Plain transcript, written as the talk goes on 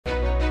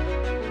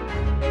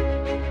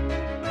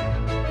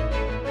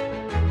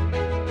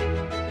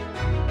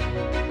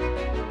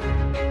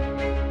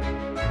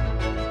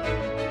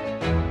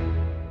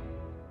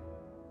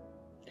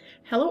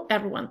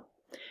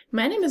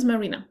My name is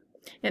Marina,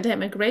 and I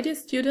am a graduate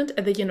student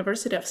at the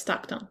University of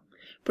Stockton,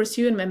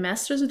 pursuing my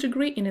master's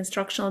degree in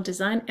instructional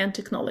design and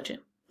technology.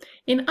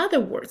 In other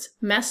words,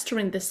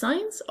 mastering the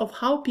science of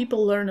how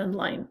people learn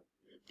online,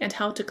 and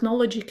how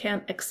technology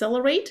can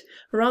accelerate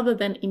rather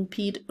than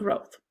impede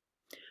growth.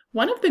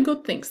 One of the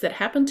good things that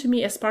happened to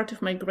me as part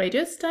of my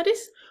graduate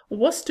studies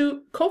was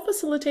to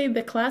co-facilitate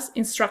the class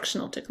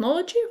Instructional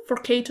Technology for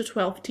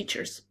K-12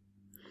 teachers.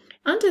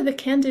 Under the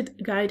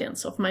candid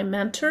guidance of my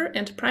mentor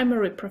and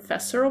primary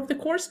professor of the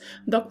course,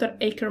 Dr.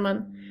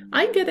 Ackerman,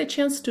 I get a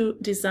chance to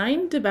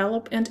design,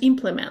 develop, and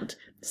implement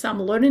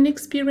some learning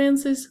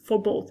experiences for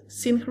both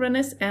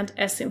synchronous and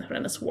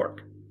asynchronous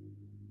work.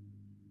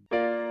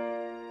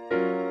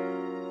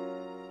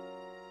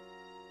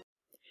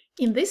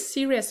 In this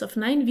series of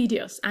 9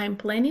 videos, I am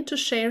planning to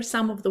share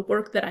some of the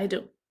work that I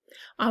do.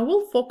 I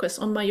will focus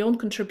on my own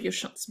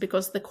contributions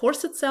because the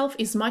course itself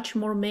is much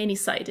more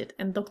many-sided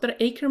and Dr.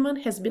 Ackerman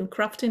has been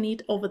crafting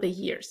it over the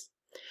years.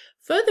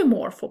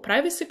 Furthermore, for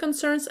privacy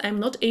concerns, I am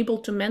not able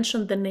to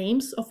mention the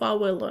names of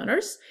our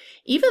learners,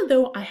 even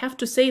though I have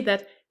to say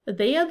that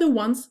they are the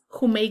ones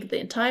who make the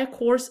entire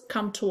course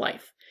come to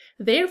life.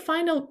 Their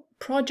final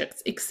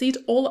projects exceed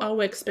all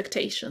our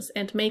expectations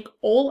and make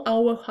all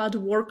our hard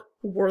work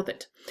worth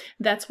it.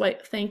 That's why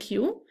thank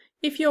you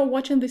if you're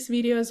watching this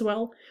video as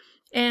well.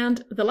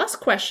 And the last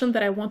question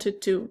that I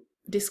wanted to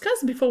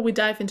discuss before we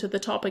dive into the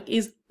topic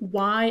is,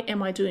 why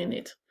am I doing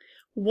it?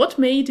 What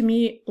made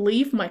me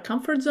leave my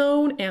comfort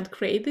zone and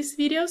create these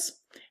videos?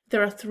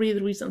 There are 3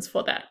 reasons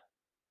for that.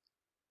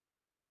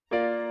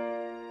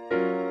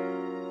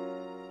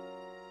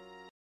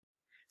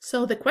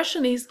 So the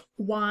question is,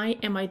 why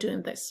am I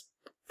doing this?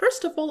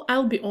 First of all,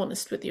 I'll be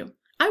honest with you.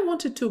 I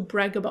wanted to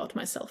brag about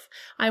myself.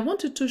 I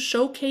wanted to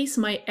showcase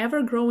my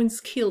ever-growing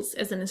skills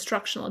as an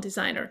instructional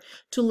designer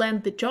to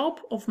land the job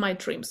of my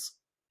dreams.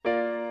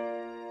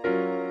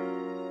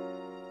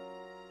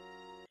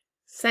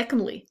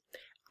 Secondly,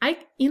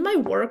 in my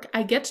work,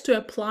 I get to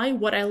apply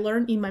what I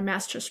learned in my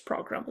master's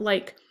program,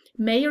 like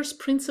Mayer's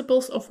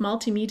Principles of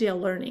Multimedia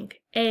Learning,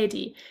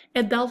 EDI,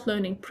 Adult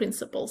Learning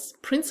Principles,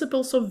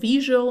 Principles of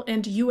Visual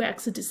and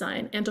UX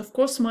Design, and of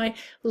course my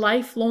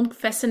lifelong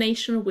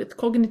fascination with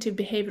cognitive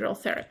behavioral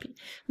therapy.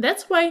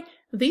 That's why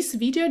this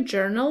video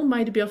journal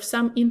might be of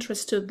some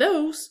interest to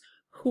those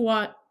who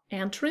are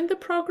entering the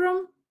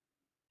program.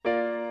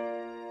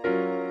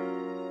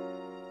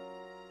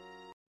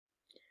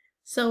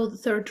 So the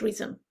third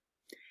reason.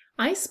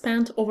 I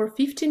spent over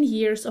 15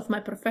 years of my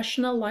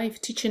professional life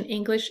teaching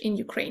English in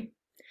Ukraine.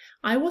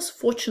 I was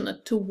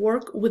fortunate to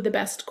work with the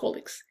best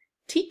colleagues,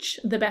 teach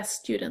the best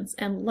students,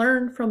 and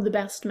learn from the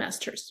best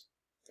masters.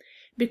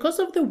 Because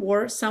of the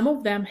war, some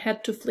of them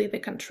had to flee the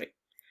country,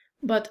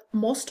 but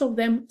most of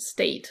them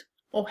stayed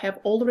or have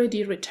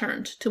already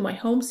returned to my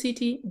home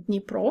city,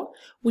 Dnipro,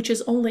 which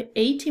is only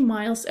 80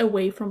 miles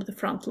away from the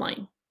front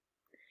line.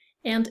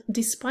 And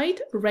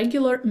despite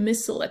regular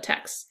missile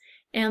attacks,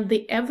 and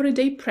the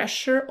everyday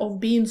pressure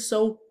of being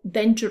so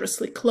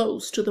dangerously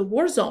close to the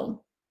war zone,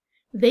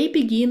 they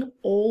begin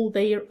all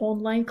their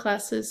online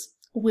classes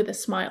with a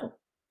smile.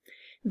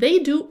 They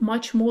do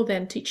much more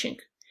than teaching.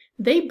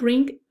 They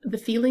bring the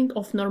feeling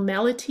of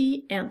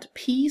normality and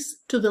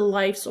peace to the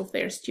lives of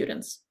their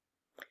students.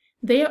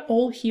 They are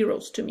all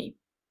heroes to me.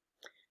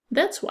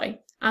 That's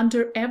why,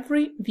 under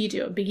every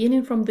video,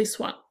 beginning from this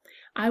one,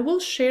 I will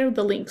share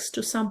the links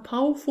to some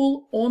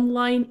powerful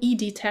online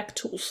EdTech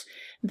tools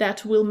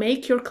that will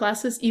make your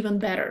classes even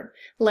better,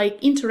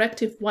 like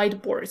interactive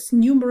whiteboards,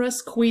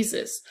 numerous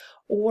quizzes,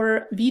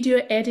 or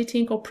video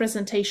editing or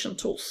presentation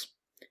tools.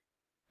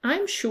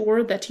 I'm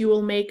sure that you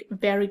will make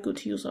very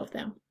good use of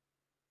them.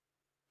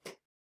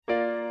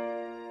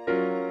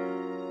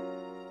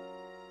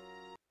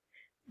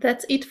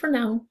 That's it for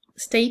now.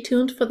 Stay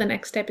tuned for the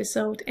next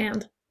episode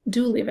and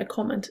do leave a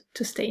comment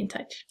to stay in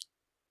touch.